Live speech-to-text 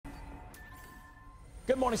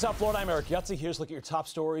Good morning, South Florida. I'm Eric Yutzi. Here's a look at your top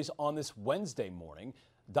stories on this Wednesday morning.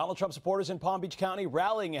 Donald Trump supporters in Palm Beach County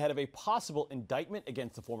rallying ahead of a possible indictment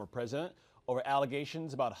against the former president over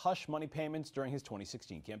allegations about hush money payments during his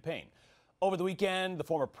 2016 campaign. Over the weekend, the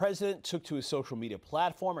former president took to his social media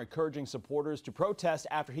platform, encouraging supporters to protest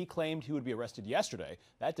after he claimed he would be arrested yesterday.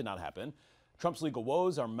 That did not happen. Trump's legal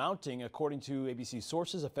woes are mounting. According to ABC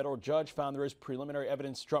sources, a federal judge found there is preliminary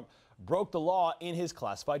evidence Trump broke the law in his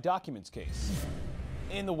classified documents case.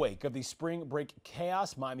 In the wake of the spring break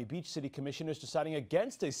chaos, Miami Beach City Commissioners deciding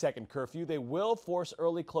against a second curfew. They will force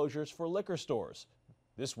early closures for liquor stores.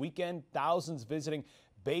 This weekend, thousands visiting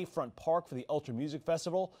Bayfront Park for the Ultra Music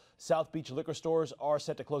Festival. South Beach liquor stores are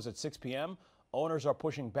set to close at 6 p.m. Owners are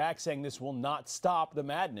pushing back, saying this will not stop the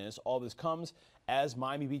madness. All this comes as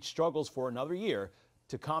Miami Beach struggles for another year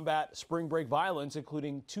to combat spring break violence,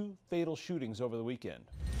 including 2 fatal shootings over the weekend.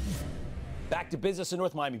 Back to business in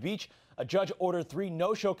North Miami Beach. A judge ordered 3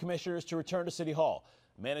 no-show commissioners to return to City Hall.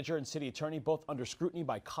 Manager and city attorney both under scrutiny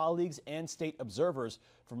by colleagues and state observers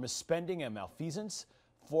for misspending and malfeasance.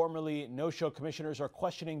 Formerly no-show commissioners are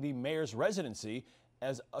questioning the mayor's residency,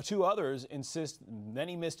 as 2 others insist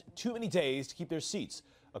many missed too many days to keep their seats.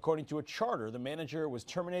 According to a charter, the manager was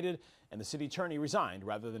terminated and the city attorney resigned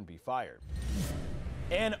rather than be fired.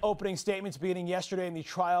 And opening statements beginning yesterday in the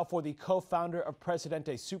trial for the co-founder of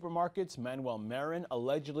Presidente Supermarkets, Manuel Marin,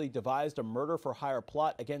 allegedly devised a murder-for-hire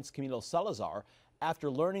plot against Camilo Salazar after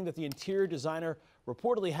learning that the interior designer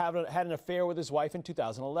reportedly had an affair with his wife in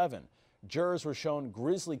 2011. Jurors were shown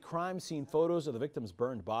grisly crime scene photos of the victim's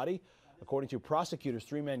burned body. According to prosecutors,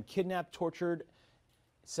 3 men kidnapped, tortured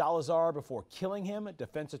Salazar before killing him.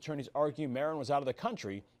 Defense attorneys argue Marin was out of the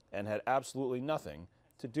country and had absolutely nothing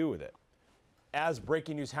to do with it. As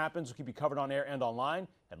breaking news happens, we'll keep you covered on air and online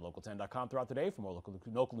at local10.com throughout the day for more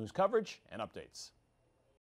local news coverage and updates.